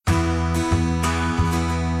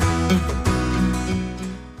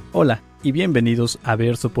Hola y bienvenidos a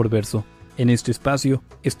Verso por Verso. En este espacio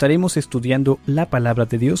estaremos estudiando la palabra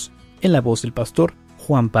de Dios en la voz del pastor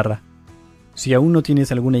Juan Parra. Si aún no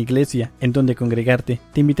tienes alguna iglesia en donde congregarte,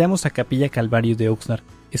 te invitamos a Capilla Calvario de Oxnard.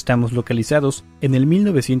 Estamos localizados en el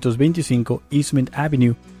 1925 Eastman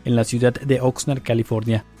Avenue, en la ciudad de Oxnard,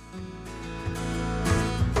 California.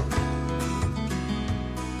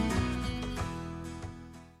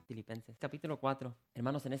 Filipenses, capítulo 4.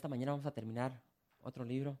 Hermanos, en esta mañana vamos a terminar otro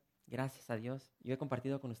libro. Gracias a Dios. Yo he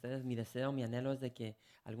compartido con ustedes mi deseo, mi anhelo es de que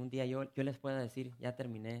algún día yo les pueda decir, ya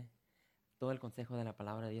terminé todo el consejo de la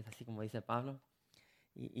palabra de Dios, así como dice Pablo.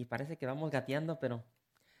 Y parece que vamos gateando, pero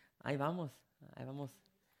ahí vamos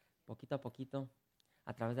poquito a poquito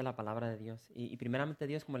a través de la palabra de Dios. Y primeramente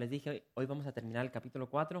Dios, como les dije, hoy vamos a terminar el capítulo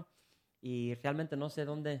 4 y realmente no sé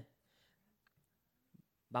dónde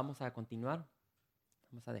vamos a continuar.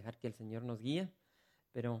 Vamos a dejar que el Señor nos guíe,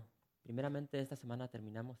 pero primeramente esta semana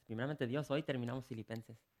primeramente Dios, hoy terminamos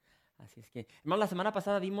Filipenses. Así es que, hermanos, la semana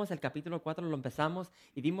pasada vimos el capítulo 4, lo empezamos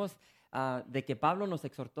y vimos de que Pablo nos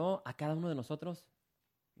exhortó a cada uno de nosotros,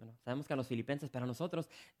 bueno, sabemos que a los filipenses, pero a nosotros,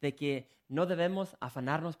 de que no debemos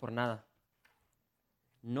afanarnos por nada.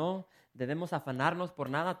 No debemos afanarnos por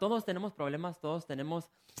nada. Todos tenemos problemas, todos tenemos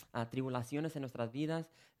tribulaciones en nuestras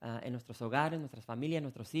vidas, en nuestros hogares, nuestras familias,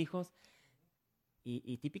 nuestros hijos.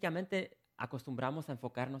 Y típicamente acostumbramos a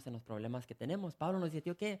enfocarnos en los problemas que tenemos. Pablo nos dice,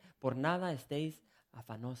 tío, que por nada estéis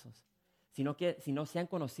afanosos, sino que si no sean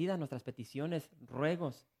conocidas nuestras peticiones,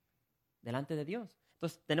 ruegos delante de Dios.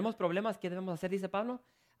 Entonces, tenemos problemas, ¿qué debemos hacer? Dice Pablo,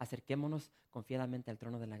 acerquémonos confiadamente al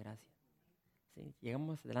trono de la gracia. ¿Sí?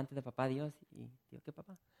 Llegamos delante de papá Dios y digo, ¿qué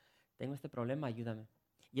papá? Tengo este problema, ayúdame.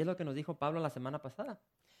 Y es lo que nos dijo Pablo la semana pasada.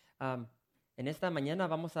 En esta mañana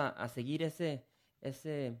vamos a seguir ese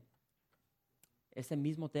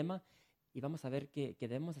mismo tema y vamos a ver que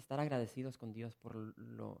debemos estar agradecidos con Dios por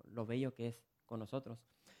lo bello que es con nosotros.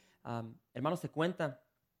 Hermanos, se cuenta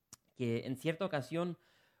que en cierta ocasión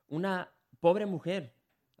una pobre mujer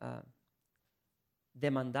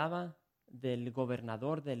demandaba del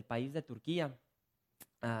gobernador del país de Turquía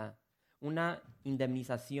una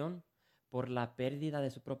indemnización por la pérdida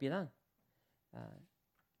de su propiedad.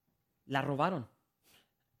 La robaron.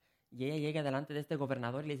 Y ella llega delante de este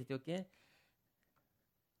gobernador y le dice, tío, ¿qué?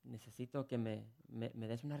 Necesito que me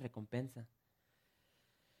des una recompensa.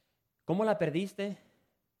 ¿Cómo la perdiste?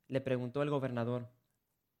 Le preguntó el gobernador.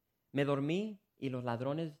 Me dormí y los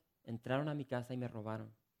ladrones entraron a mi casa y me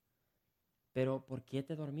robaron. ¿Pero por qué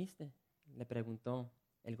te dormiste? Le preguntó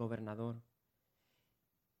el gobernador.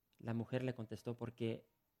 La mujer le contestó, porque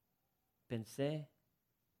pensé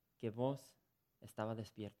que vos estaba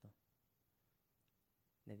despierto.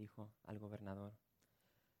 Le dijo al gobernador.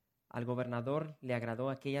 Al gobernador le agradó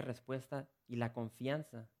aquella respuesta y la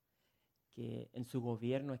confianza que en su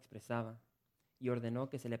gobierno expresaba y ordenó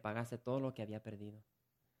que se le pagase todo lo que había perdido.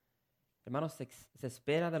 Hermanos, se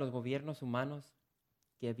espera de los gobiernos humanos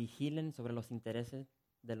que vigilen sobre los intereses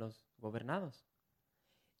de los gobernados.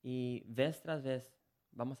 Y vez tras vez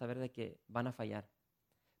vamos a ver de que van a fallar.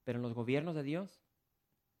 Pero en los gobiernos de Dios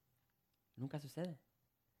nunca sucede.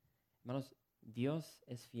 Hermanos, Dios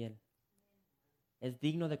es fiel. Es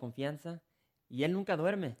digno de confianza y Él nunca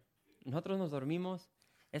duerme. Nosotros nos dormimos.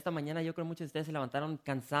 Esta mañana yo creo que muchos de ustedes se levantaron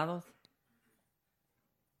cansados.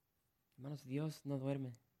 Hermanos, Dios no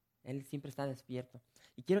duerme. Él siempre está despierto.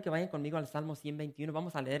 Y quiero que vayan conmigo al Salmo 121.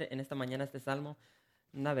 Vamos a leer en esta mañana este Salmo.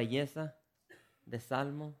 Una belleza de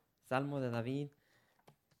Salmo de David.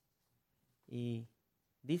 Y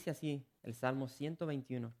dice así el Salmo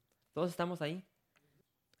 121. ¿Todos estamos ahí?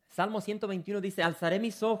 Salmo 121 dice, alzaré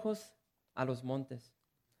mis ojos a los montes.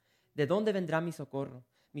 ¿De dónde vendrá mi socorro?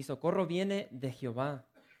 Mi socorro viene de Jehová,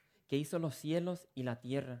 que hizo los cielos y la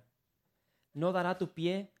tierra. No dará tu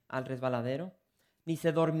pie al resbaladero, ni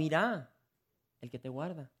se dormirá el que te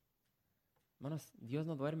guarda. Hermanos, Dios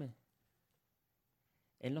no duerme.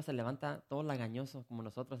 Él no se levanta todo lagañoso como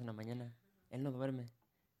nosotros en la mañana. Él no duerme.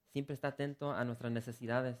 Siempre está atento a nuestras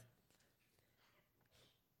necesidades.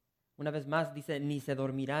 Una vez más dice, ni se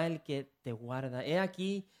dormirá el que te guarda. He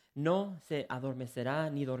aquí, no se adormecerá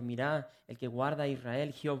ni dormirá el que guarda a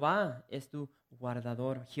Israel. Jehová es tu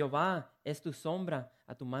guardador. Jehová es tu sombra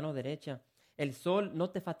a tu mano derecha. El sol no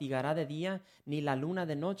te fatigará de día, ni la luna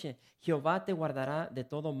de noche. Jehová te guardará de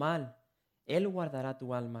todo mal. Él guardará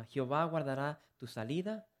tu alma. Jehová guardará tu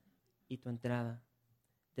salida y tu entrada,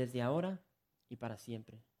 desde ahora y para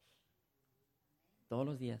siempre. Todos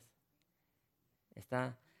los días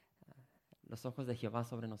está los ojos de Jehová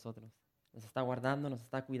sobre nosotros. Nos está guardando, nos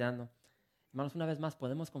está cuidando. Hermanos, una vez más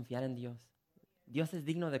podemos confiar en Dios. Dios es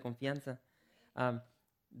digno de confianza.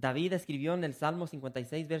 David escribió en el Salmo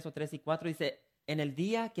 56, verso 3 y 4, dice, en el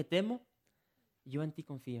día que temo, yo en ti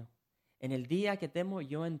confío. En el día que temo,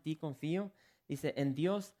 yo en ti confío. Dice, en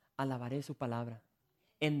Dios alabaré su palabra.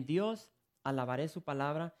 En Dios alabaré su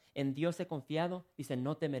palabra. En Dios he confiado. Dice,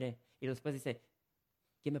 no temeré. Y después dice,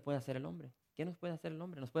 ¿qué me puede hacer el hombre? ¿Qué nos puede hacer el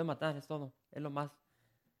hombre? Nos puede matar, es todo. Es lo más.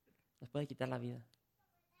 Nos puede quitar la vida.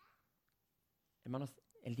 Hermanos,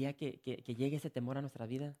 el día que llegue ese temor a nuestra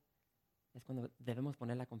vida es cuando debemos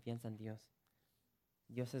poner la confianza en Dios.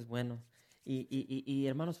 Dios es bueno. Y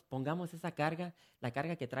hermanos, pongamos esa carga, la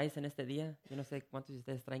carga que traes en este día. Yo no sé cuántos de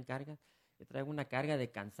ustedes traen carga. Yo traigo una carga de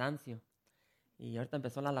cansancio. Y ahorita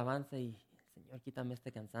empezó la alabanza y, Señor, quítame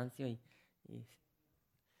este cansancio. Y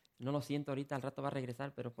no lo siento ahorita, al rato va a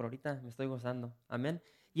regresar, pero por ahorita me estoy gozando. Amén.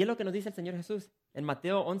 Y es lo que nos dice el Señor Jesús. En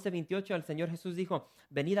Mateo 11:28, el Señor Jesús dijo,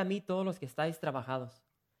 venid a mí todos los que estáis trabajados.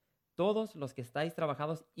 Todos los que estáis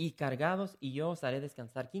trabajados y cargados, y yo os haré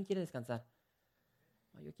descansar. ¿Quién quiere descansar?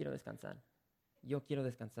 Yo quiero descansar. Yo quiero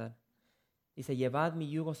descansar. Dice, llevad mi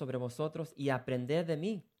yugo sobre vosotros y aprended de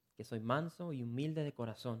mí, que soy manso y humilde de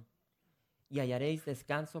corazón, y hallaréis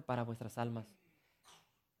descanso para vuestras almas.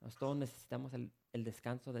 Nosotros todos necesitamos el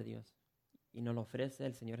descanso de Dios, y nos lo ofrece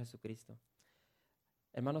el Señor Jesucristo.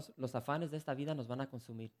 Hermanos, los afanes de esta vida nos van a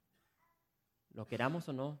consumir. Lo queramos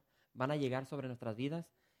o no, van a llegar sobre nuestras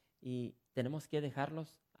vidas y tenemos que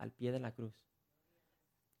dejarlos al pie de la cruz.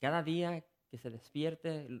 Cada día que se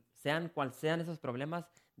despierte, sean cual sean esos problemas,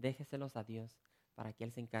 déjeselos a Dios para que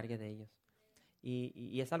Él se encargue de ellos.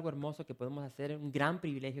 Y es algo hermoso que podemos hacer, un gran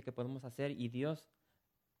privilegio que podemos hacer, y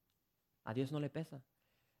a Dios no le pesa.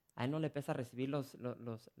 A Él no le pesa recibir los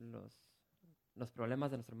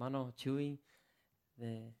problemas de nuestro hermano Chuy,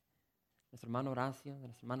 de nuestro hermano Horacio, de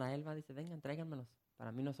nuestra hermana Elba. Dice, vengan, tráiganmelos,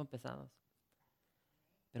 para mí no son pesados.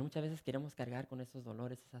 Pero muchas veces queremos cargar con esos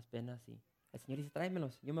dolores, esas penas, y el Señor dice,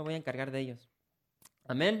 tráemelos, yo me voy a encargar de ellos.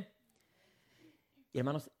 Amén. Y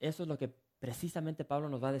hermanos, eso es lo que precisamente Pablo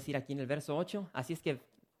nos va a decir aquí en el verso 8. Así es que,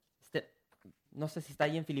 no sé si está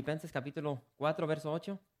ahí en Filipenses capítulo 4, verso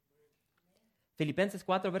 8. Filipenses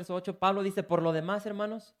 4, verso 8, Pablo dice, por lo demás,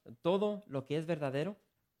 hermanos, todo lo que es verdadero,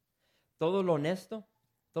 todo lo honesto,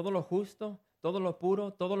 todo lo justo, todo lo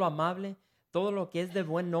puro, todo lo amable, todo lo que es de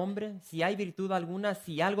buen nombre, si hay virtud alguna,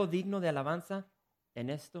 si algo digno de alabanza, en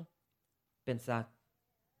esto pensad.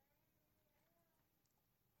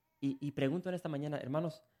 Y pregunto en esta mañana,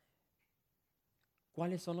 hermanos,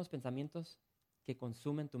 ¿cuáles son los pensamientos que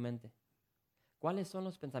consumen tu mente? ¿Cuáles son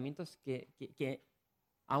los pensamientos que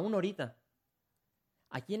aún ahorita,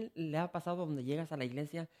 ¿a quién le ha pasado donde llegas a la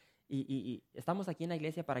iglesia y estamos aquí en la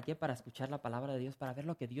iglesia para qué? Para escuchar la palabra de Dios, para ver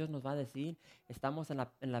lo que Dios nos va a decir. Estamos en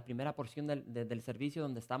la primera porción del servicio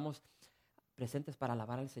donde estamos presentes para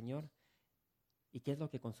alabar al Señor. ¿Y qué es lo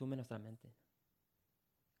que consume nuestra mente?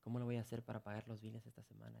 ¿Cómo lo voy a hacer para pagar los biles esta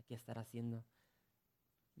semana? ¿Qué estará haciendo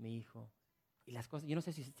mi hijo? Y las cosas, yo no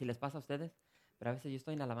sé si les pasa a ustedes, pero a veces yo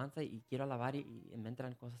estoy en alabanza y quiero alabar y me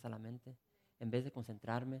entran cosas a la mente en vez de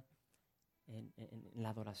concentrarme en la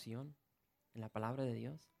adoración, en la palabra de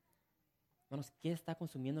Dios. Hermanos, ¿qué está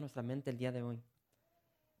consumiendo nuestra mente el día de hoy?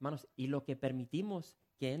 Hermanos, y lo que permitimos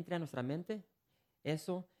que entre a nuestra mente,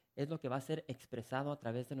 eso es lo que va a ser expresado a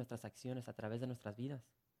través de nuestras acciones, a través de nuestras vidas.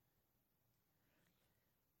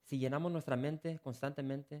 Si llenamos nuestra mente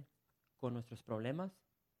constantemente con nuestros problemas,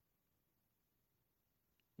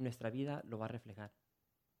 nuestra vida lo va a reflejar.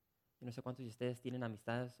 Yo no sé cuántos de ustedes tienen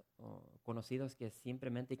amistades o conocidos que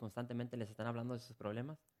simplemente y constantemente les están hablando de sus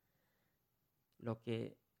problemas.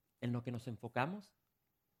 En lo que nos enfocamos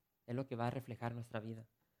es lo que va a reflejar nuestra vida.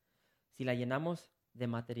 Si la llenamos de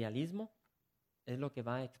materialismo, es lo que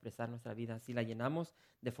va a expresar nuestra vida. Si la llenamos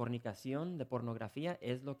de fornicación, de pornografía,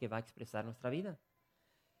 es lo que va a expresar nuestra vida.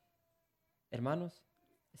 Hermanos,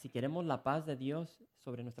 si queremos la paz de Dios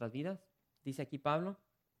sobre nuestras vidas, dice aquí Pablo,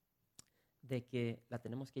 de que la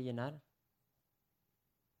tenemos que llenar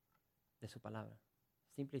de su palabra,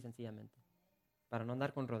 simple y sencillamente, para no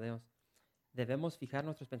andar con rodeos. Debemos fijar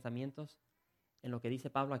nuestros pensamientos en lo que dice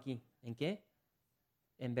Pablo aquí. ¿En qué?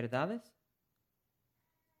 En verdades,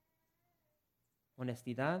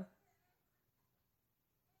 honestidad,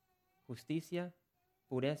 justicia,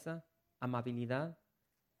 pureza, amabilidad.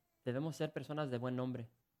 Debemos ser personas de buen nombre.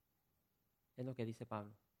 Es lo que dice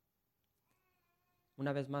Pablo.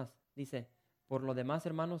 Una vez más, dice, por lo demás,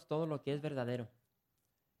 hermanos, todo lo que es verdadero.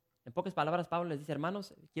 En pocas palabras, Pablo les dice,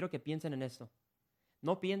 hermanos, quiero que piensen en esto.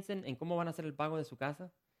 No piensen en cómo van a hacer el pago de su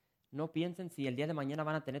casa. No piensen si el día de mañana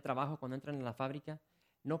van a tener trabajo cuando entren en la fábrica.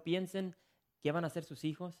 No piensen qué van a hacer sus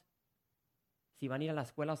hijos. Si van a ir a la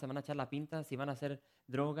escuela o se van a echar la pinta, si van a hacer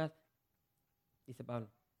drogas. Dice Pablo,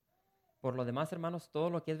 Por lo demás, hermanos, todo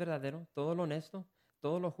lo que es verdadero, todo lo honesto,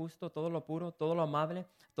 todo lo justo, todo lo puro, todo lo amable,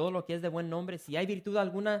 todo lo que es de buen nombre, si hay virtud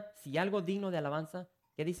alguna, si hay algo digno de alabanza,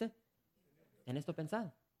 ¿qué dice? En esto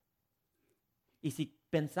pensad. Y si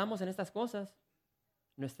pensamos en estas cosas,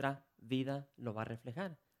 nuestra vida lo va a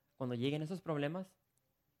reflejar. Cuando lleguen esos problemas,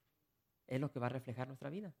 es lo que va a reflejar nuestra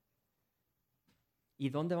vida. ¿Y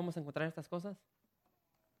dónde vamos a encontrar estas cosas?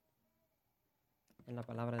 En la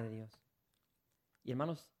palabra de Dios. Y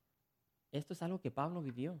hermanos, esto es algo que Pablo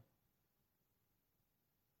vivió.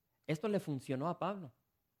 Esto le funcionó a Pablo.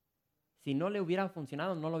 Si no le hubiera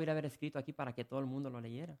funcionado, no lo hubiera haber escrito aquí para que todo el mundo lo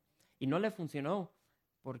leyera. Y no le funcionó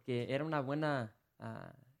porque era una buena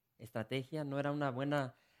estrategia, no era una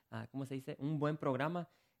buena, ¿cómo se dice? Un buen programa.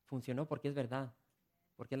 Funcionó porque es verdad,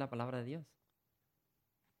 porque es la palabra de Dios.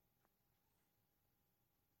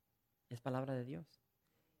 Es palabra de Dios.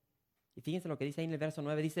 Y fíjense lo que dice ahí en el verso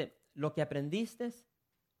 9. Dice, lo que aprendiste,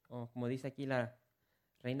 o como dice aquí la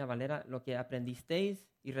Reina Valera, lo que aprendisteis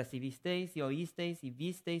y recibisteis y oísteis y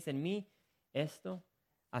visteis en mí, esto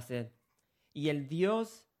haced. Y el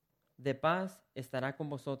Dios de paz estará con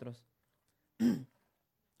vosotros.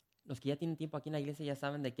 Los que ya tienen tiempo aquí en la iglesia ya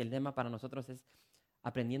saben de que el lema para nosotros es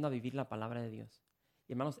aprendiendo a vivir la palabra de Dios.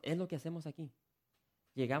 Y hermanos, es lo que hacemos aquí.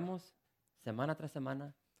 Llegamos semana tras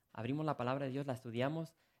semana, abrimos la palabra de Dios, la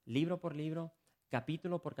estudiamos libro por libro,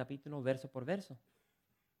 capítulo por capítulo, verso por verso.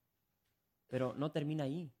 Pero no termina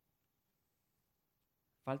ahí.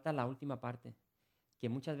 Falta la última parte, que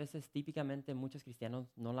muchas veces, típicamente, muchos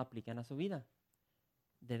cristianos no la aplican a su vida.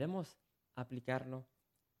 Debemos aplicarlo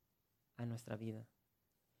a nuestra vida.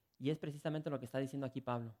 Y es precisamente lo que está diciendo aquí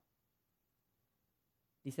Pablo.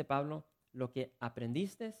 Dice Pablo, lo que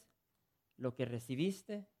aprendiste, lo que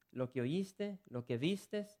recibiste, lo que oíste, lo que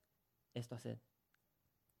vistes, esto haced.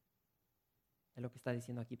 Es lo que está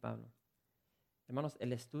diciendo aquí Pablo. Hermanos,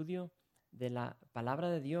 el estudio de la palabra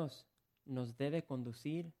de Dios nos debe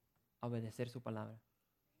conducir a obedecer su palabra.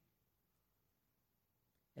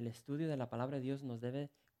 El estudio de la palabra de Dios nos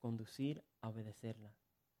debe conducir a obedecerla,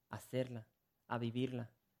 a hacerla, a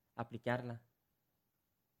vivirla, a aplicarla.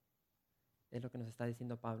 Es lo que nos está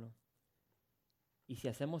diciendo Pablo. Y si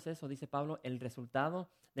hacemos eso, dice Pablo, el resultado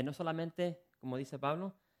de no solamente, como dice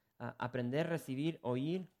Pablo, aprender, recibir,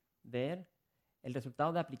 oír, ver, el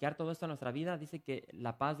resultado de aplicar todo esto a nuestra vida, dice que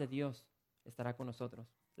la paz de Dios estará con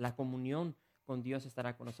nosotros. La comunión con Dios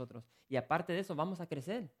estará con nosotros. Y aparte de eso, vamos a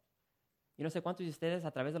crecer. Yo no sé cuántos de ustedes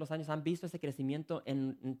a través de los años han visto ese crecimiento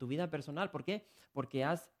en tu vida personal. ¿Por qué? Porque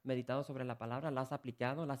has meditado sobre la palabra, la has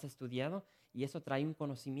aplicado, la has estudiado y eso trae un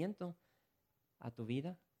conocimiento a tu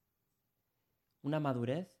vida, una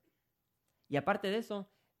madurez. Y aparte de eso,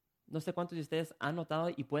 no sé cuántos de ustedes han notado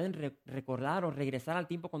y pueden recordar o regresar al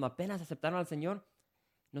tiempo cuando apenas aceptaron al Señor.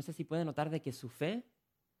 No sé si pueden notar de que su fe,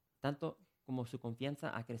 tanto como su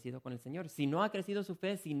confianza, ha crecido con el Señor. Si no ha crecido su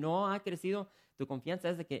fe, si no ha crecido tu confianza,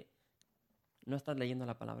 es de que no estás leyendo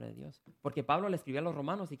la palabra de Dios. Porque Pablo le escribió a los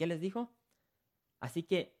romanos y ¿qué les dijo? Así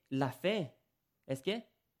que la fe, ¿es qué?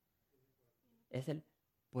 Es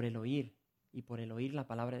por el oír y por el oír la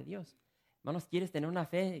palabra de Dios. Hermanos, ¿quieres tener una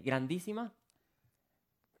fe grandísima?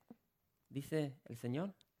 Dice el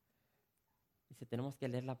Señor. Dice, tenemos que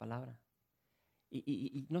leer la palabra.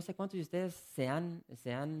 Y no sé cuántos de ustedes se han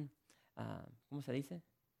 ¿cómo se dice?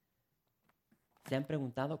 Se han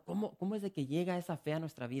preguntado, ¿cómo es de que llega esa fe a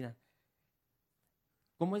nuestra vida?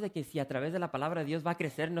 ¿Cómo es de que si a través de la palabra de Dios va a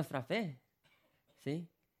crecer nuestra fe? ¿Sí?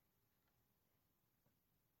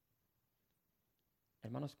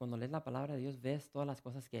 Hermanos, cuando lees la palabra de Dios, ves todas las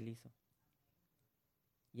cosas que Él hizo.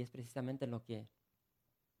 Y es precisamente lo que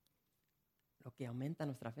aumenta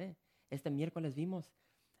nuestra fe. Este miércoles vimos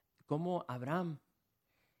cómo Abraham,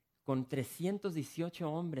 con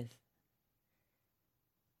 318 hombres,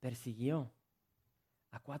 persiguió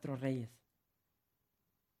a 4 reyes.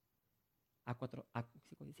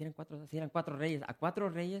 Eran 4 reyes, a 4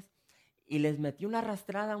 reyes, y les metió una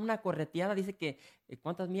arrastrada, una correteada. Dice que,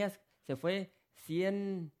 ¿cuántas millas? Se fue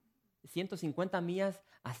 150 millas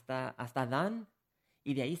hasta Dan,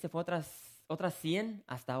 y de ahí se fue otras 100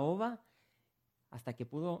 hasta Oba, hasta que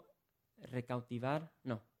pudo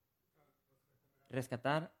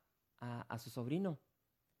rescatar a su sobrino.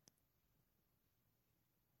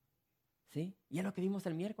 ¿Sí? Y es lo que vimos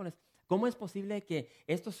el miércoles. ¿Cómo es posible que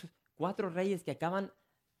estos 4 reyes que acaban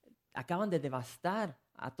de devastar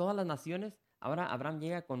a todas las naciones, ahora Abraham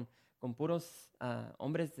llega con puros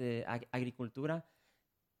hombres de agricultura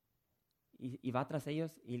y va tras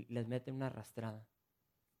ellos y les mete una arrastrada?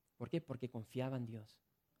 ¿Por qué? Porque confiaba en Dios.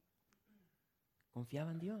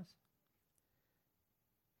 Confiaba en Dios.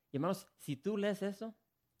 Y hermanos, si tú lees eso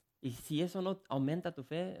y si eso no aumenta tu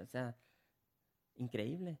fe, o sea,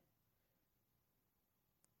 Increíble.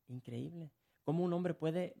 Increíble. ¿Cómo un hombre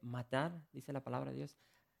puede matar, dice la palabra de Dios?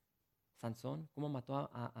 Sansón, ¿cómo mató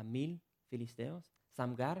a 1000 filisteos?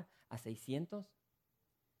 Samgar a 600.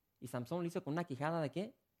 ¿Y Samsón lo hizo con una quijada de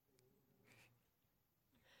qué?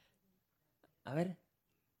 A ver,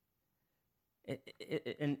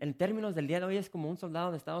 en términos del día de hoy es como un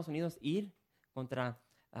soldado de Estados Unidos ir contra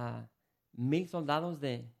 1000 soldados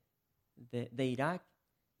de Irak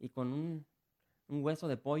y con un hueso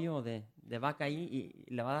de pollo o de vaca ahí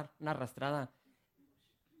y le va a dar una arrastrada.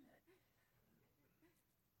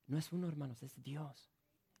 No es uno, hermanos, es Dios.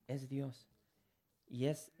 Es Dios. Y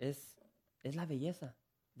es la belleza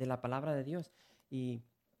de la palabra de Dios. ¿Y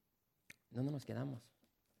dónde nos quedamos?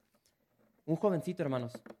 Un jovencito,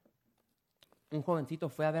 hermanos. Un jovencito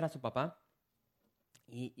fue a ver a su papá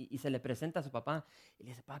y se le presenta a su papá y le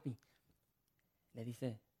dice, papi, le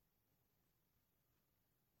dice,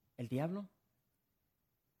 ¿el diablo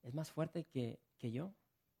es más fuerte que yo?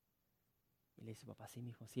 Y le dice, papá, sí,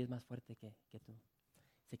 mijo, sí es más fuerte que tú.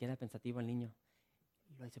 Se queda pensativo el niño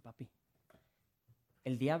y lo dice, papi,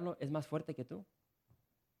 ¿el diablo es más fuerte que tú?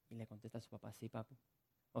 Y le contesta a su papá, sí, papi.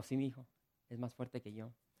 O sí, mi hijo, es más fuerte que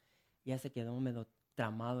yo. Y ya se quedó medio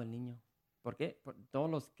tramado el niño. ¿Por qué? Todos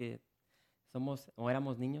los que somos o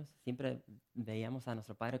éramos niños siempre veíamos a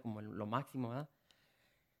nuestro padre como lo máximo, ¿verdad?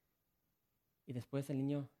 Y después el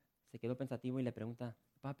niño se quedó pensativo y le pregunta,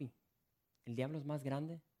 papi, ¿el diablo es más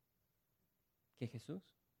grande que Jesús?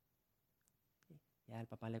 Y ya el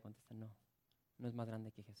papá le contesta, no, no es más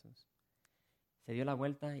grande que Jesús. Se dio la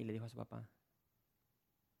vuelta y le dijo a su papá,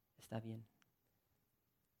 está bien,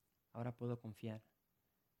 ahora puedo confiar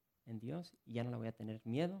en Dios y ya no le voy a tener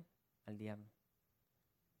miedo al diablo.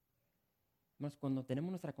 Hermanos, cuando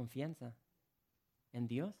tenemos nuestra confianza en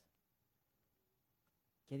Dios,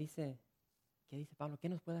 ¿qué dice Pablo? ¿Qué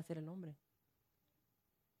nos puede hacer el hombre?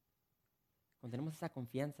 Cuando tenemos esa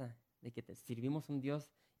confianza de que servimos un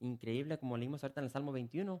Dios increíble, como leímos ahorita en el Salmo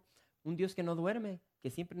 21, un Dios que no duerme,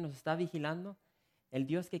 que siempre nos está vigilando, el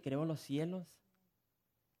Dios que creó los cielos,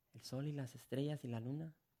 el sol y las estrellas y la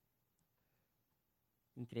luna.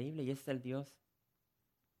 Increíble, y ese es el Dios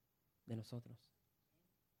de nosotros.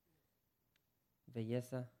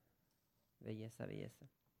 Belleza, belleza, belleza.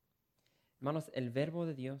 Hermanos, el verbo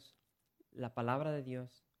de Dios, la palabra de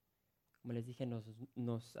Dios, como les dije,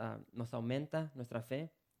 nos aumenta nuestra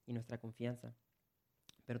fe y nuestra confianza,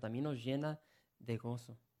 pero también nos llena de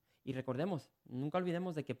gozo. Y recordemos, nunca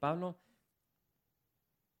olvidemos de que Pablo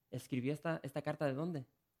escribió esta carta ¿de dónde?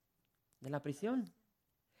 De la prisión.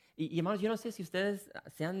 Y hermanos, yo no sé si ustedes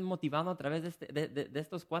se han motivado a través de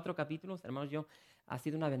estos 4 capítulos. Hermanos, ha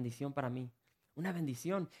sido una bendición para mí. Una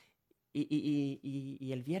bendición.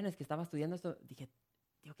 Y el viernes que estaba estudiando esto, dije,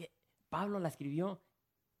 digo que Pablo la escribió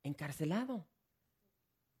encarcelado.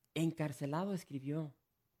 Encarcelado escribió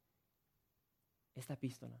esta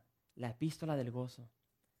epístola. La epístola del gozo.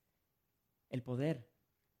 El poder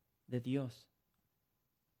de Dios,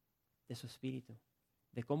 de su Espíritu.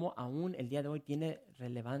 De cómo aún el día de hoy tiene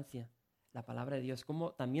relevancia la palabra de Dios,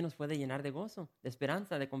 cómo también nos puede llenar de gozo, de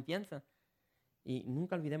esperanza, de confianza. Y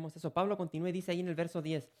nunca olvidemos eso. Pablo continúa y dice ahí en el verso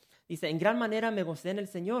 10, dice, en gran manera me gocé en el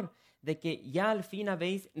Señor, de que ya al fin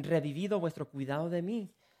habéis revivido vuestro cuidado de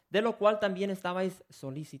mí, de lo cual también estabais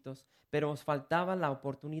solícitos, pero os faltaba la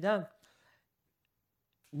oportunidad.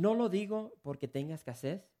 No lo digo porque tenga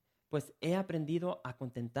escasez, pues he aprendido a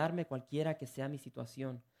contentarme cualquiera que sea mi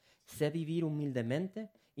situación. Sé vivir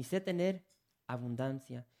humildemente y sé tener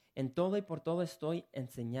abundancia. En todo y por todo estoy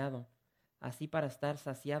enseñado, así para estar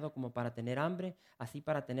saciado como para tener hambre, así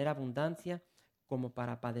para tener abundancia como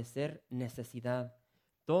para padecer necesidad.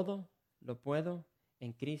 Todo lo puedo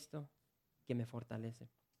en Cristo que me fortalece.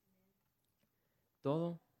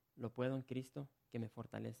 Todo lo puedo en Cristo que me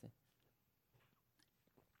fortalece.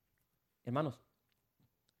 Hermanos,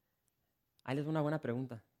 ahí les doy una buena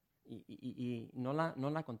pregunta. Y no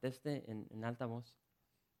la conteste en alta voz,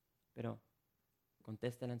 pero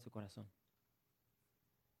contéstela en su corazón.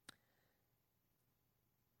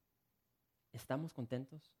 ¿Estamos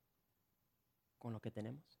contentos con lo que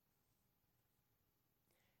tenemos?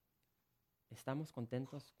 ¿Estamos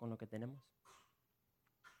contentos con lo que tenemos?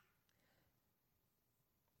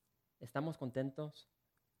 ¿Estamos contentos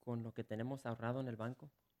con lo que tenemos ahorrado en el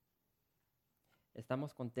banco?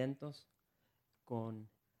 ¿Estamos contentos con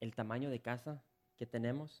el tamaño de casa que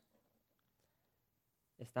tenemos?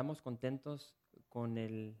 ¿Estamos contentos con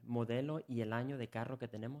el modelo y el año de carro que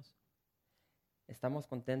tenemos? ¿Estamos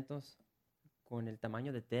contentos con el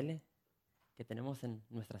tamaño de tele que tenemos en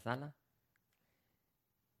nuestra sala?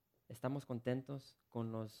 ¿Estamos contentos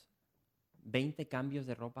con los 20 cambios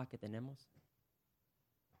de ropa que tenemos?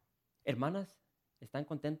 Hermanas, ¿están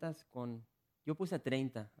contentas con...? Yo puse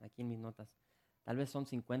 30 aquí en mis notas. Tal vez son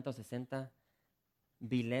 50 o 60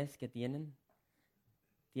 billets que tienen.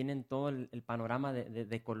 Tienen todo el panorama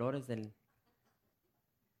de colores del...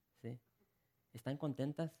 ¿sí? ¿Están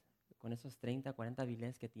contentas con esos 30, 40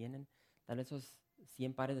 billets que tienen? Tal vez esos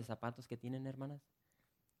 100 pares de zapatos que tienen, hermanas.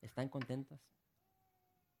 ¿Están contentas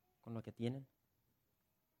con lo que tienen?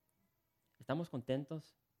 ¿Estamos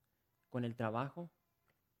contentos con el trabajo?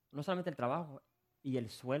 No solamente el trabajo y el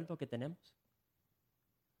sueldo que tenemos.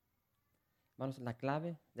 Hermanos, la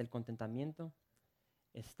clave del contentamiento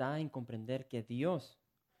está en comprender que Dios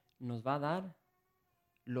nos va a dar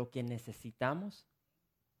lo que necesitamos,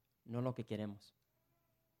 no lo que queremos.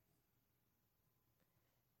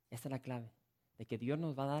 Esa es la clave, de que Dios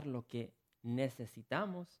nos va a dar lo que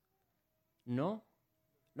necesitamos, no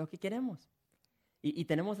lo que queremos. Y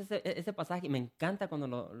tenemos ese pasaje, me encanta cuando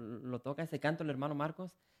lo toca ese canto el hermano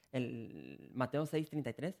Marcos, el Mateo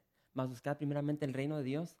 6:33, mas buscad primeramente el reino de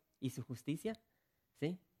Dios y su justicia,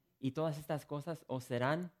 ¿sí? Y todas estas cosas os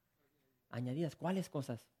serán añadidas. ¿Cuáles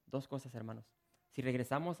cosas? 2 cosas, hermanos. Si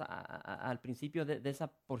regresamos al principio de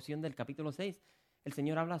esa porción del capítulo 6, el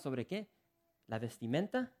Señor habla sobre ¿qué? La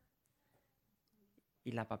vestimenta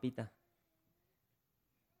y la papita.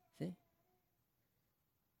 ¿Sí?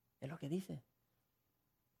 Es lo que dice.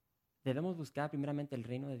 Debemos buscar primeramente el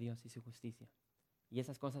reino de Dios y su justicia. Y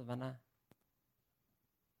esas cosas van a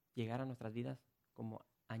llegar a nuestras vidas como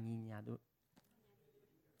añadidura.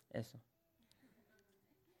 Eso.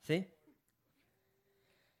 ¿Sí?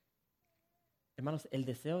 Hermanos, el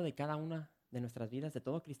deseo de cada una de nuestras vidas, de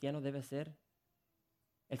todo cristiano, debe ser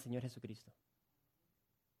el Señor Jesucristo.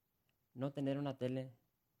 No tener una tele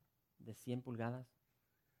de 100 pulgadas.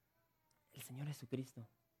 El Señor Jesucristo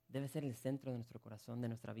debe ser el centro de nuestro corazón, de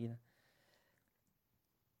nuestra vida.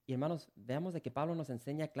 Y hermanos, veamos de que Pablo nos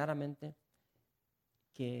enseña claramente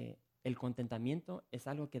que el contentamiento es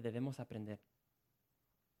algo que debemos aprender.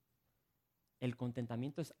 El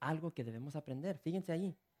contentamiento es algo que debemos aprender. Fíjense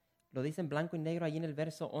ahí, lo dice en blanco y negro ahí en el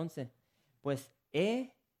verso 11. Pues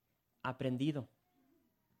he aprendido,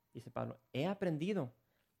 dice Pablo, he aprendido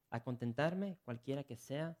a contentarme cualquiera que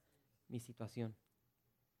sea mi situación.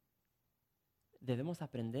 Debemos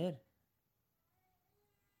aprender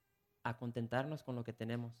a contentarnos con lo que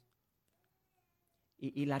tenemos.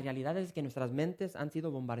 Y la realidad es que nuestras mentes han sido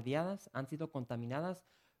bombardeadas, han sido contaminadas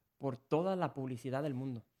por toda la publicidad del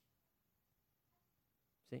mundo.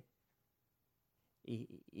 ¿Sí?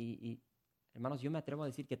 Y hermanos, yo me atrevo a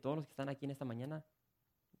decir que todos los que están aquí en esta mañana,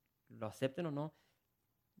 lo acepten o no,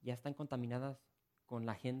 ya están contaminadas con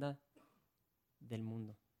la agenda del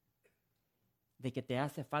mundo. De que te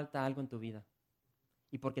hace falta algo en tu vida.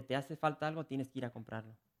 Y porque te hace falta algo, tienes que ir a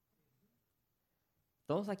comprarlo.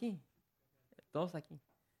 Todos aquí.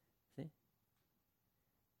 ¿Sí?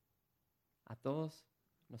 A todos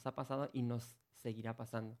nos ha pasado y nos seguirá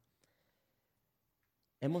pasando.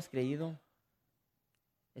 Hemos creído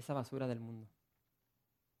esa basura del mundo.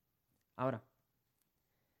 Ahora,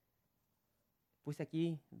 puse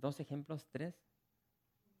aquí 2 ejemplos, 3.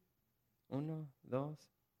 1, 2,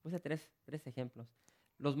 puse 3 ejemplos.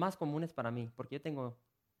 Los más comunes para mí, porque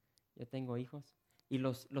yo tengo hijos y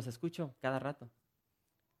los escucho cada rato.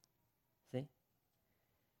 ¿Sí?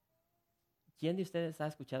 ¿Quién de ustedes ha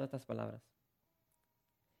escuchado estas palabras?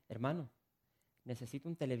 Hermano, necesito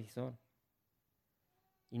un televisor.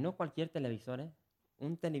 Y no cualquier televisor, ¿eh?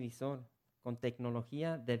 Un televisor con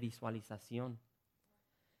tecnología de visualización.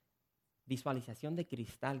 Visualización de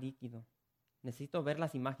cristal líquido. Necesito ver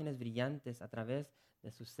las imágenes brillantes a través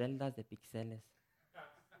de sus celdas de píxeles.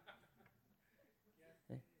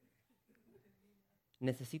 ¿Sí?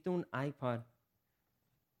 Necesito un iPod.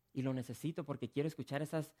 Y lo necesito porque quiero escuchar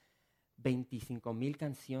esas 25,000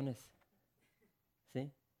 canciones.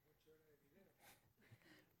 ¿Sí?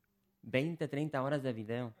 20, 30 horas de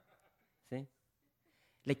video. ¿Sí?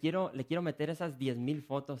 Le quiero meter esas 10,000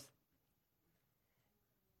 fotos.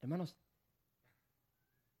 Hermanos,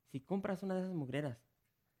 si compras una de esas mugreras,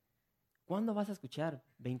 ¿cuándo vas a escuchar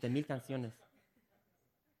 20,000 canciones?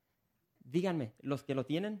 Díganme, los que lo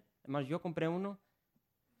tienen, además yo compré uno,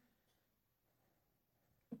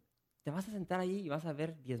 ¿te vas a sentar ahí y vas a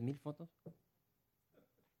ver 10,000 fotos?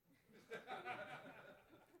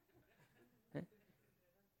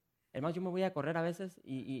 Hermanos, yo me voy a correr a veces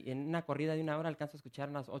y en una corrida de 1 hora alcanzo a escuchar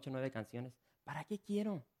unas 8 o 9 canciones. ¿Para qué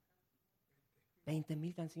quiero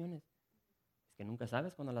 20,000 canciones? Es que nunca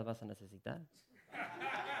sabes cuándo las vas a necesitar.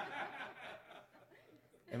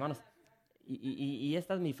 Hermanos, y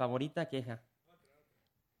esta es mi favorita queja.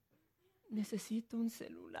 Necesito un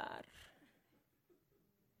celular.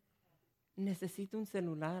 Necesito un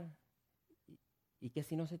celular. ¿Y qué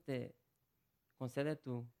si no se te concede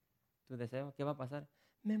tu deseo? ¿Qué va a pasar?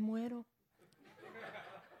 Me muero.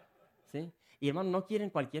 ¿Sí? Y hermanos, no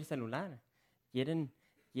quieren cualquier celular. Quieren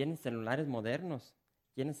celulares modernos.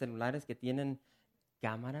 Quieren celulares que tienen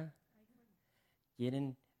cámara.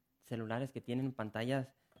 Quieren celulares que tienen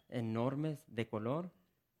pantallas enormes de color.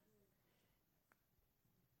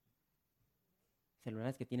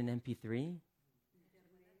 Celulares que tienen MP3.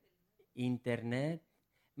 Internet.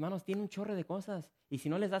 Hermanos, tienen un chorro de cosas. Y si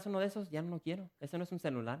no les das uno de esos, ya no lo quiero. Eso no es un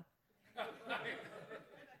celular.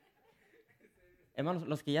 Hermanos,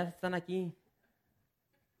 los que ya están aquí,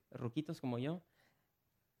 ruquitos como yo,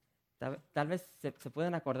 tal vez se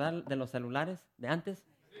pueden acordar de los celulares de antes.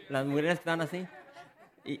 Las mujeres que estaban así.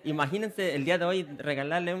 Imagínense el día de hoy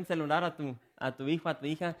regalarle un celular a tu hijo, a tu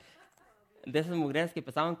hija, de esas mujeres que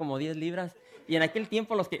pesaban como 10 libras. Y en aquel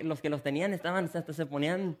tiempo los que los tenían hasta se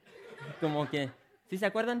ponían como que... ¿Sí se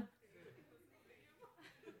acuerdan?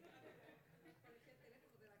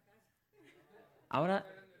 Ahora,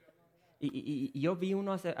 y yo vi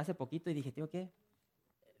uno hace poquito y dije, tío, ¿qué?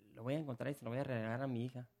 Lo voy a encontrar y se lo voy a regalar a mi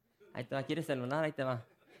hija. Ahí te va, ¿quieres celular? Ahí te va.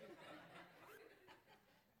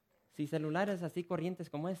 Si celulares así corrientes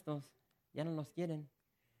como estos ya no nos quieren.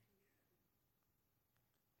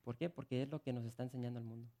 ¿Por qué? Porque es lo que nos está enseñando el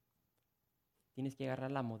mundo. Tienes que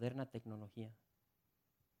agarrar la moderna tecnología.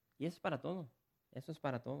 Y eso es para todo. Eso es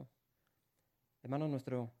para todo. Hermano,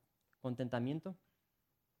 nuestro contentamiento,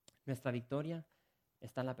 nuestra victoria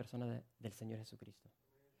está en la persona del Señor Jesucristo.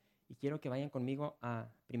 Y quiero que vayan conmigo a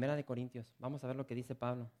 1 Corintios. Vamos a ver lo que dice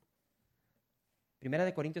Pablo.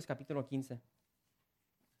 1 Corintios capítulo 15.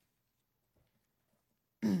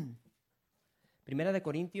 1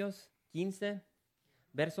 Corintios 15,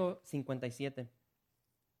 verso 57.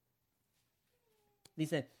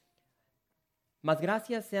 Dice, mas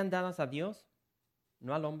gracias sean dadas a Dios,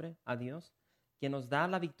 no al hombre, a Dios, que nos da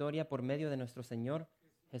la victoria por medio de nuestro Señor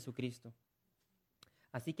Jesucristo.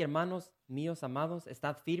 Así que, hermanos míos amados,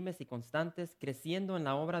 estad firmes y constantes, creciendo en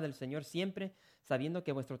la obra del Señor siempre, sabiendo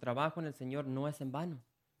que vuestro trabajo en el Señor no es en vano.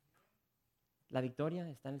 La victoria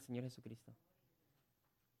está en el Señor Jesucristo.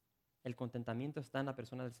 El contentamiento está en la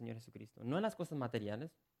persona del Señor Jesucristo, no en las cosas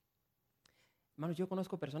materiales. Hermanos, yo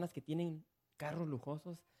conozco personas que tienen carros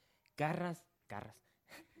lujosos, carros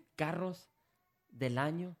del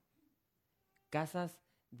año, casas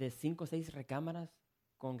de 5 o 6 recámaras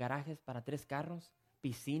con garajes para 3 carros,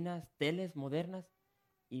 piscinas, teles modernas,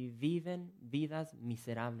 y viven vidas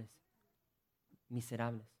miserables.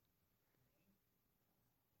 Miserables.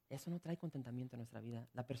 Eso no trae contentamiento a nuestra vida.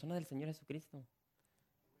 La persona del Señor Jesucristo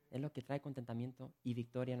es lo que trae contentamiento y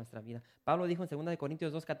victoria a nuestra vida. Pablo dijo en 2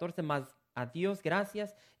 Corintios 2:14, mas a Dios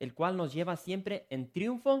gracias, el cual nos lleva siempre en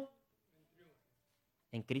triunfo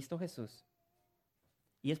en Cristo Jesús.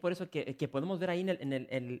 Y es por eso que podemos ver ahí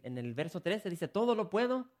en el verso 13, dice, todo lo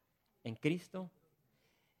puedo en Cristo.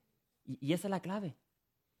 Y esa es la clave.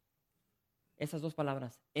 Esas 2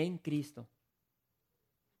 palabras, en Cristo.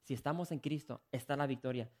 Si estamos en Cristo, está la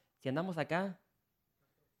victoria. Si andamos acá,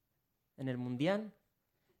 en el mundial,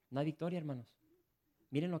 no hay victoria, hermanos.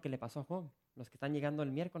 Miren lo que le pasó a Job, los que están llegando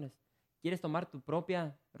el miércoles. ¿Quieres tomar tu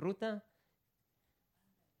propia ruta?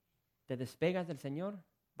 ¿Te despegas del Señor?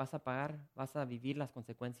 Vas a pagar, vas a vivir las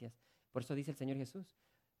consecuencias. Por eso dice el Señor Jesús,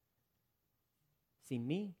 sin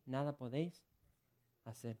mí nada podéis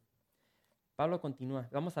hacer. Pablo continúa.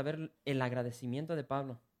 Vamos a ver el agradecimiento de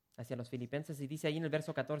Pablo hacia los filipenses. Y dice ahí en el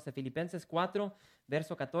verso 14, Filipenses 4,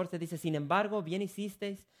 verso 14, dice, sin embargo, bien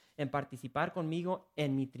hicisteis en participar conmigo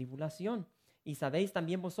en mi tribulación. Y sabéis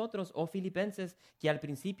también vosotros, oh filipenses, que al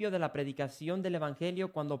principio de la predicación del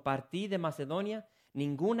evangelio, cuando partí de Macedonia,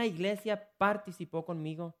 ninguna iglesia participó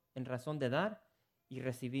conmigo en razón de dar y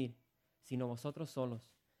recibir, sino vosotros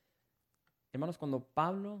solos. Hermanos, cuando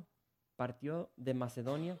Pablo partió de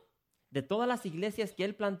Macedonia, de todas las iglesias que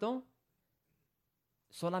él plantó,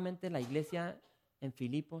 solamente la iglesia en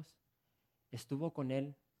Filipos estuvo con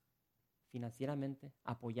él financieramente,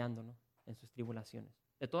 apoyándolo en sus tribulaciones.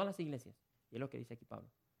 De todas las iglesias. Y es lo que dice aquí Pablo.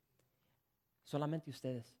 Solamente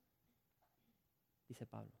ustedes, dice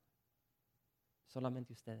Pablo.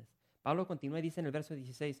 Solamente ustedes. Pablo continúa y dice en el verso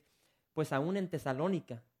 16, pues aún en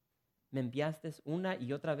Tesalónica me enviaste una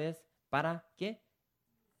y otra vez para, ¿qué?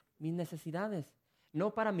 Mis necesidades.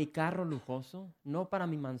 No para mi carro lujoso, no para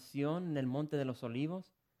mi mansión en el Monte de los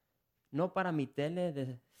Olivos, no para mi tele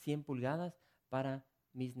de 100 pulgadas, para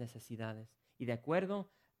mis necesidades. Y de acuerdo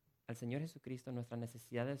al Señor Jesucristo, nuestras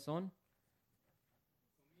necesidades son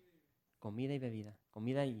comida y bebida,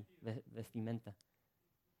 comida y vestimenta.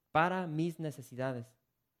 Para mis necesidades.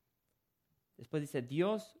 Después dice,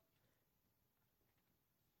 Dios,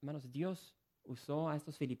 hermanos, Dios usó a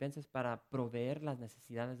estos filipenses para proveer las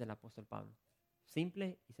necesidades del apóstol Pablo.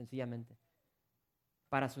 Simple y sencillamente,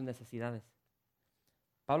 para sus necesidades.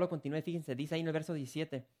 Pablo continúa y fíjense, dice ahí en el verso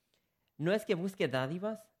 17, no es que busque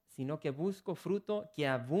dádivas, sino que busco fruto que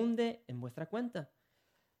abunde en vuestra cuenta.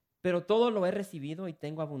 Pero todo lo he recibido y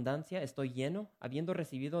tengo abundancia, estoy lleno, habiendo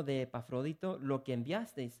recibido de Epafrodito lo que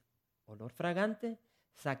enviasteis, olor fragante,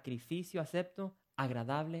 sacrificio acepto,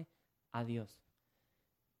 agradable a Dios.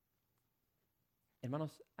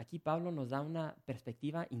 Hermanos, aquí Pablo nos da una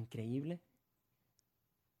perspectiva increíble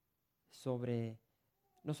sobre,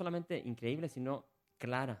 no solamente increíble, sino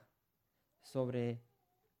clara, sobre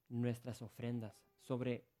nuestras ofrendas,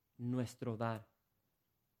 sobre nuestro dar.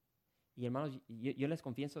 Y hermanos, yo les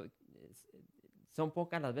confieso, son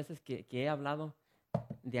pocas las veces que he hablado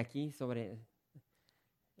de aquí sobre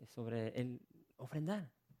el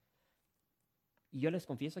ofrendar. Y yo les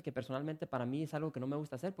confieso que personalmente para mí es algo que no me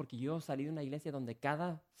gusta hacer porque yo salí de una iglesia donde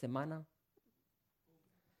cada semana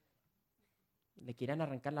le querían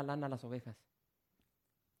arrancar la lana a las ovejas.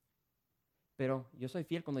 Pero yo soy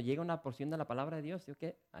fiel cuando llega una porción de la palabra de Dios, digo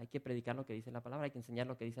que hay que predicar lo que dice la palabra, hay que enseñar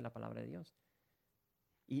lo que dice la palabra de Dios.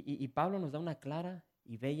 Y Pablo nos da una clara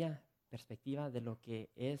y bella perspectiva de lo que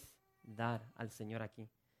es dar al Señor aquí.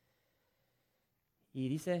 Y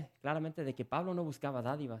dice claramente de que Pablo no buscaba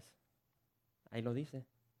dádivas. Ahí lo dice.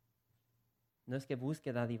 No es que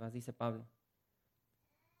busque dádivas, dice Pablo.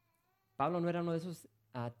 Pablo no era uno de esos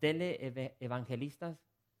teleevangelistas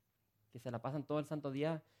que se la pasan todo el santo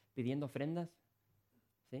día pidiendo ofrendas.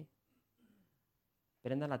 ¿Sí?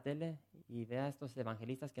 Prenda la tele y vea a estos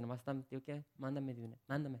evangelistas que nomás están, tío, ¿qué? Mándame. Dice,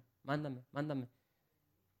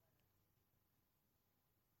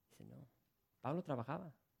 no. Pablo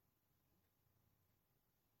trabajaba.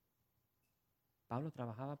 Pablo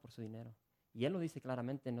trabajaba por su dinero. Y él lo dice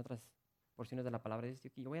claramente en otras porciones de la palabra. Dice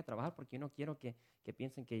que yo voy a trabajar porque yo no quiero que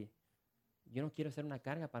piensen que yo no quiero ser una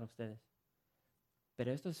carga para ustedes.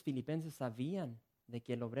 Pero estos filipenses sabían de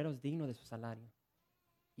que el obrero es digno de su salario.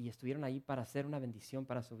 Y estuvieron ahí para hacer una bendición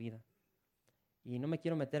para su vida. Y no me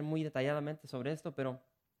quiero meter muy detalladamente sobre esto, pero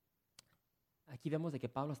aquí vemos de que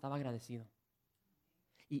Pablo estaba agradecido.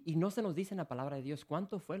 Y no se nos dice en la palabra de Dios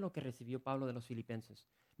cuánto fue lo que recibió Pablo de los filipenses.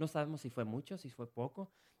 No sabemos si fue mucho, si fue poco,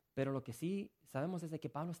 pero lo que sí sabemos es de que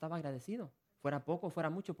Pablo estaba agradecido. Fuera poco, fuera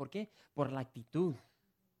mucho. ¿Por qué? Por la actitud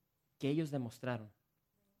que ellos demostraron.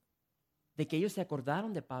 De que ellos se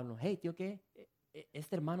acordaron de Pablo. Hey, tío, ¿qué?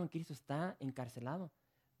 Este hermano en Cristo está encarcelado.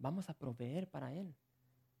 Vamos a proveer para él.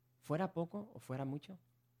 Fuera poco o fuera mucho,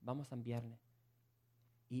 vamos a enviarle.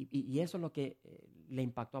 Y eso es lo que le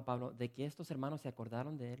impactó a Pablo, de que estos hermanos se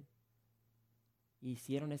acordaron de él,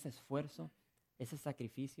 hicieron ese esfuerzo, ese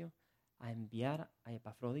sacrificio a enviar a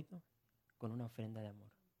Epafrodito con una ofrenda de amor.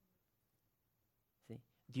 ¿Sí?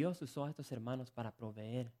 Dios usó a estos hermanos para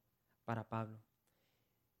proveer para Pablo.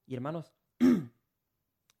 Y hermanos,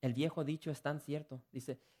 el viejo dicho es tan cierto.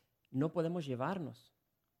 Dice, no podemos llevarnos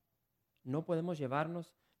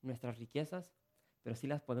nuestras riquezas, pero sí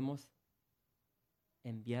las podemos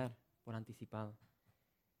enviar por anticipado.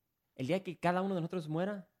 El día que cada uno de nosotros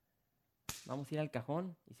muera, vamos a ir al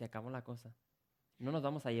cajón y se acabó la cosa. No nos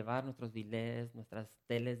vamos a llevar nuestros billets, nuestras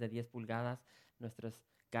teles de 10 pulgadas, nuestros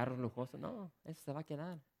carros lujosos. No, eso se va a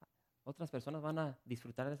quedar. Otras personas van a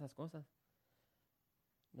disfrutar de esas cosas.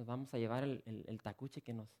 Nos vamos a llevar el tacuche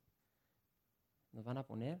que nos van a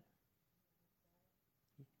poner.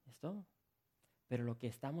 Es todo. Pero lo que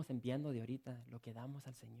estamos enviando de ahorita, lo que damos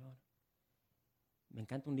al Señor. Me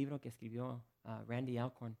encanta un libro que escribió Randy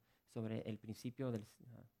Alcorn sobre el principio del...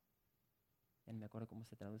 no me acuerdo cómo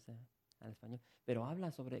se traduce al español, pero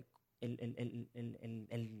habla sobre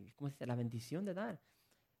 ¿cómo se dice? La bendición de dar.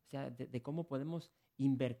 O sea, de cómo podemos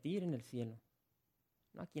invertir en el cielo.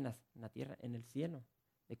 No aquí en la tierra, en el cielo.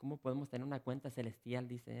 De cómo podemos tener una cuenta celestial,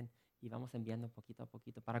 dice él, y vamos enviando poquito a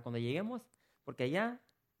poquito. Para cuando lleguemos, porque allá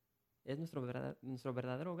es nuestro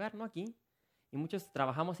verdadero hogar, no aquí. Y muchos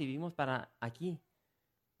trabajamos y vivimos para aquí,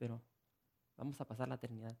 pero vamos a pasar la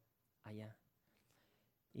eternidad allá.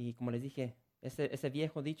 Y como les dije, ese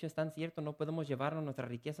viejo dicho es tan cierto, no podemos llevarnos nuestras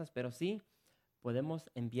riquezas, pero sí podemos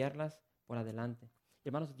enviarlas por adelante.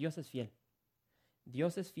 Hermanos, Dios es fiel.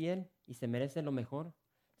 Dios es fiel y se merece lo mejor,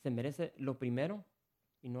 se merece lo primero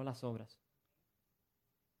y no las obras.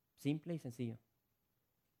 Simple y sencillo.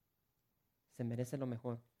 Se merece lo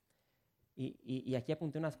mejor. Y aquí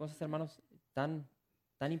apunté unas cosas, hermanos, tan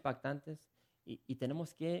impactantes. Y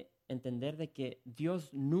tenemos que entender de que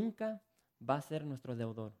Dios nunca va a ser nuestro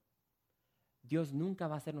deudor. Dios nunca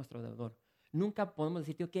va a ser nuestro deudor. Nunca podemos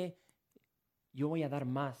decir, tío, que yo voy a dar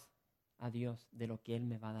más a Dios de lo que Él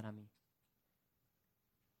me va a dar a mí.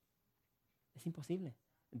 Es imposible.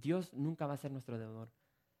 Dios nunca va a ser nuestro deudor.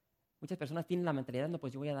 Muchas personas tienen la mentalidad, no,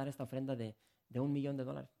 pues yo voy a dar esta ofrenda de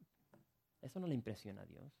 $1,000,000. Eso no le impresiona a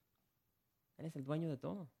Dios. Él es el dueño de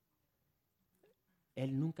todo.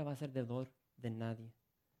 Él nunca va a ser deudor de nadie.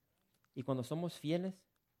 Y cuando somos fieles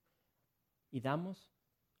y damos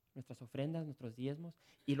nuestras ofrendas, nuestros diezmos,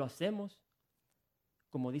 y lo hacemos,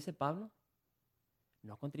 como dice Pablo,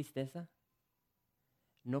 no con tristeza,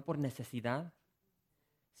 no por necesidad,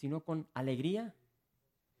 sino con alegría,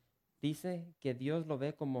 dice que Dios lo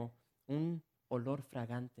ve como un olor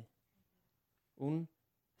fragante, un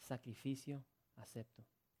sacrificio acepto.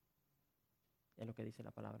 Es lo que dice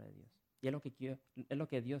la palabra de Dios. Y es lo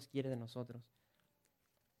que Dios quiere de nosotros.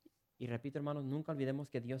 Y repito, hermanos, nunca olvidemos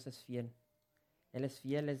que Dios es fiel. Él es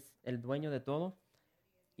fiel, es el dueño de todo.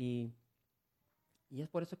 Y es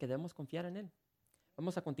por eso que debemos confiar en Él.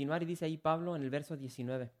 Vamos a continuar y dice ahí Pablo en el verso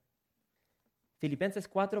 19. Filipenses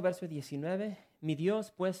 4, verso 19. Mi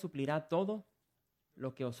Dios pues suplirá todo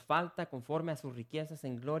lo que os falta conforme a sus riquezas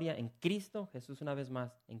en gloria en Cristo Jesús, una vez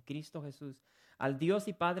más, en Cristo Jesús. Al Dios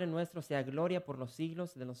y Padre nuestro sea gloria por los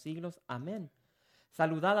siglos de los siglos. Amén.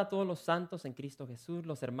 Saludad a todos los santos en Cristo Jesús.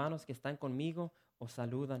 Los hermanos que están conmigo os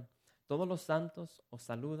saludan. Todos los santos os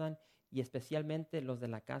saludan y especialmente los de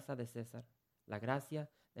la casa de César. La gracia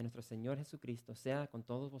de nuestro Señor Jesucristo sea con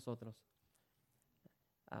todos vosotros.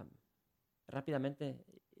 Rápidamente,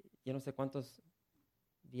 yo no sé cuántos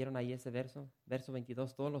vieron ahí ese verso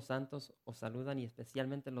 22, todos los santos os saludan y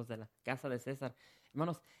especialmente los de la casa de César.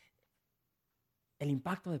 Hermanos, el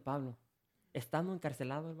impacto de Pablo, estando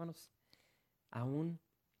encarcelado, hermanos, aún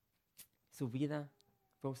su vida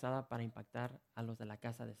fue usada para impactar a los de la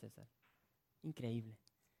casa de César. Increíble.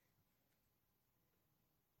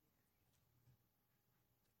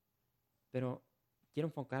 Pero quiero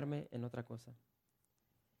enfocarme en otra cosa.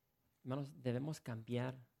 Hermanos, debemos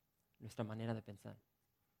cambiar nuestra manera de pensar.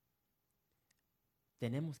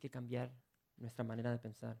 Tenemos que cambiar nuestra manera de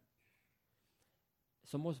pensar.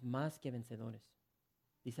 Somos más que vencedores,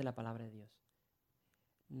 dice la palabra de Dios.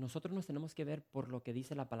 Nosotros nos tenemos que ver por lo que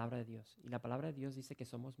dice la palabra de Dios. Y la palabra de Dios dice que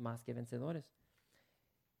somos más que vencedores.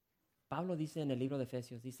 Pablo dice en el libro de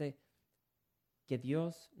Efesios, dice que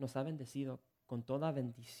Dios nos ha bendecido con toda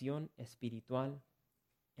bendición espiritual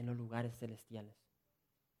en los lugares celestiales.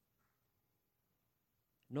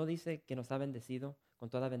 No dice que nos ha bendecido con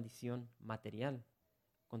toda bendición material,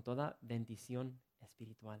 con toda bendición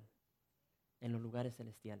espiritual en los lugares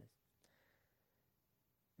celestiales.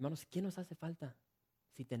 Hermanos, ¿qué nos hace falta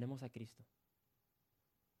si tenemos a Cristo?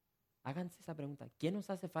 Háganse esa pregunta. ¿Qué nos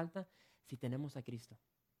hace falta si tenemos a Cristo?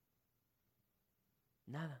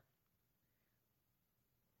 Nada.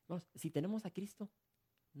 Hermanos, si tenemos a Cristo,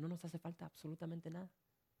 no nos hace falta absolutamente nada.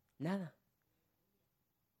 Nada.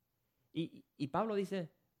 Y Pablo dice,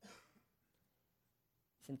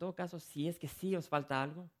 en todo caso, si es que sí os falta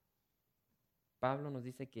algo, Pablo nos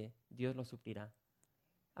dice que Dios lo suplirá.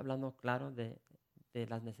 Hablando, claro, de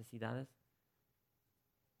las necesidades.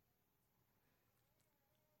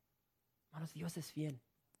 Hermanos, Dios es fiel.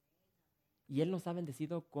 Y Él nos ha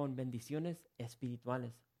bendecido con bendiciones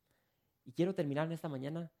espirituales. Y quiero terminar en esta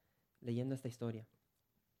mañana leyendo esta historia.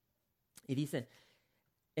 Y dice,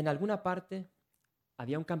 en alguna parte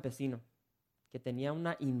había un campesino que tenía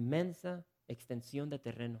una inmensa extensión de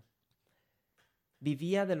terreno.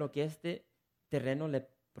 Vivía de lo que este terreno le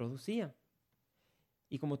producía.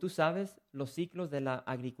 Y como tú sabes, los ciclos de la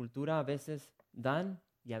agricultura a veces dan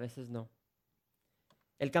y a veces no.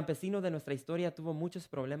 El campesino de nuestra historia tuvo muchos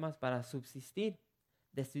problemas para subsistir.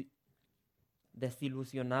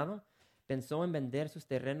 Desilusionado, pensó en vender sus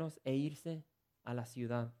terrenos e irse a la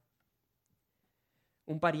ciudad.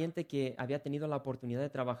 Un pariente que había tenido la oportunidad de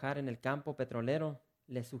trabajar en el campo petrolero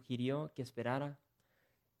le sugirió que esperara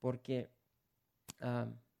porque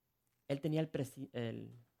él tenía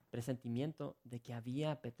el presentimiento de que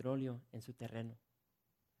había petróleo en su terreno.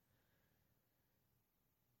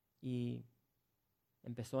 Y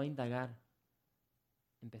empezó a indagar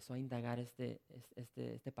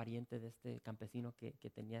este pariente de este campesino que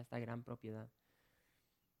tenía esta gran propiedad.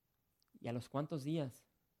 Y a los cuantos días,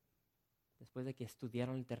 después de que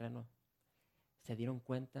estudiaron el terreno, se dieron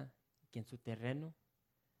cuenta que en su terreno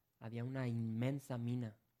había una inmensa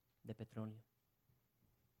mina de petróleo.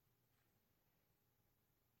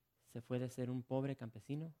 Se fue de ser un pobre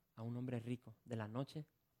campesino a un hombre rico, de la noche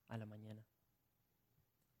a la mañana.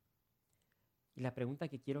 Y la pregunta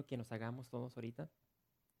que quiero que nos hagamos todos ahorita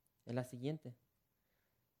es la siguiente.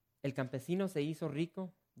 ¿El campesino se hizo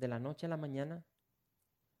rico de la noche a la mañana?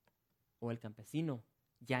 ¿O el campesino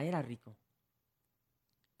ya era rico,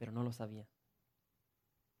 pero no lo sabía?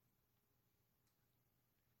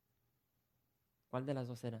 ¿Cuál de las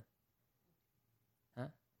dos era?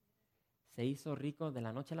 ¿Ah? ¿Se hizo rico de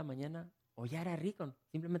la noche a la mañana o ya era rico?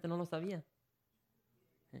 Simplemente no lo sabía.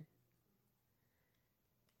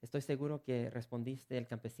 Estoy seguro que respondiste, el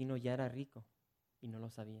campesino ya era rico y no lo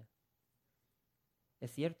sabía.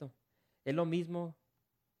 Es cierto, es lo mismo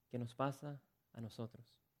que nos pasa a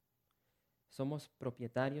nosotros. Somos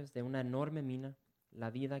propietarios de una enorme mina, la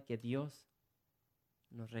vida que Dios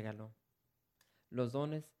nos regaló, los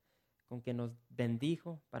dones con que nos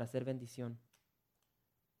bendijo para hacer bendición.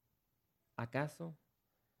 ¿Acaso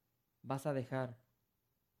vas a dejar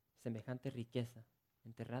semejante riqueza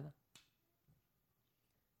enterrada?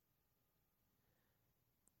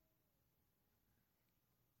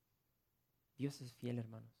 Dios es fiel,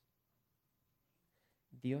 hermanos.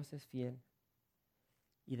 Dios es fiel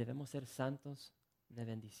y debemos ser santos de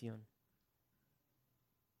bendición.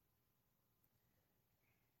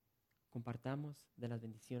 Compartamos de las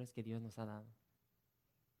bendiciones que Dios nos ha dado.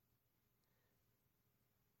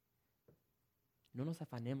 No nos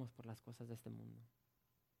afanemos por las cosas de este mundo.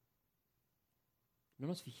 No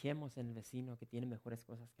nos fijemos en el vecino que tiene mejores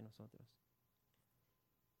cosas que nosotros.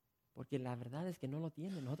 Porque la verdad es que no lo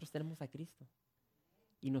tiene. Nosotros tenemos a Cristo.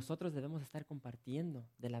 Y nosotros debemos estar compartiendo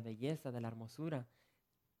de la belleza, de la hermosura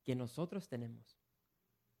que nosotros tenemos.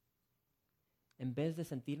 En vez de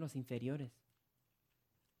sentirnos inferiores.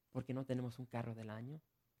 Porque no tenemos un carro del año.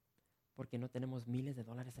 Porque no tenemos miles de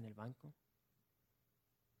dólares en el banco.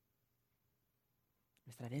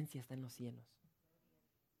 Nuestra herencia está en los cielos.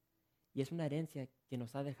 Y es una herencia que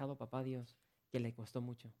nos ha dejado Papá Dios, que le costó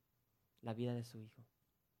mucho, la vida de su Hijo.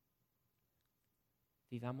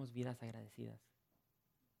 Vivamos vidas agradecidas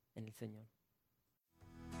en el Señor.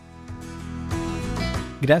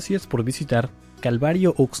 Gracias por visitar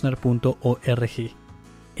calvariooxnard.org.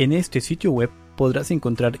 En este sitio web podrás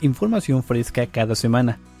encontrar información fresca cada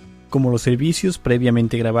semana, como los servicios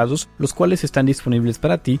previamente grabados, los cuales están disponibles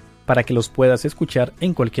para ti, para que los puedas escuchar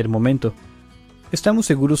en cualquier momento. Estamos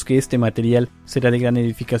seguros que este material será de gran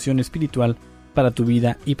edificación espiritual para tu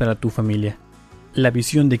vida y para tu familia. La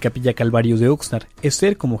visión de Capilla Calvario de Oxnard es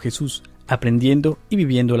ser como Jesús, aprendiendo y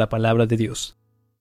viviendo la palabra de Dios.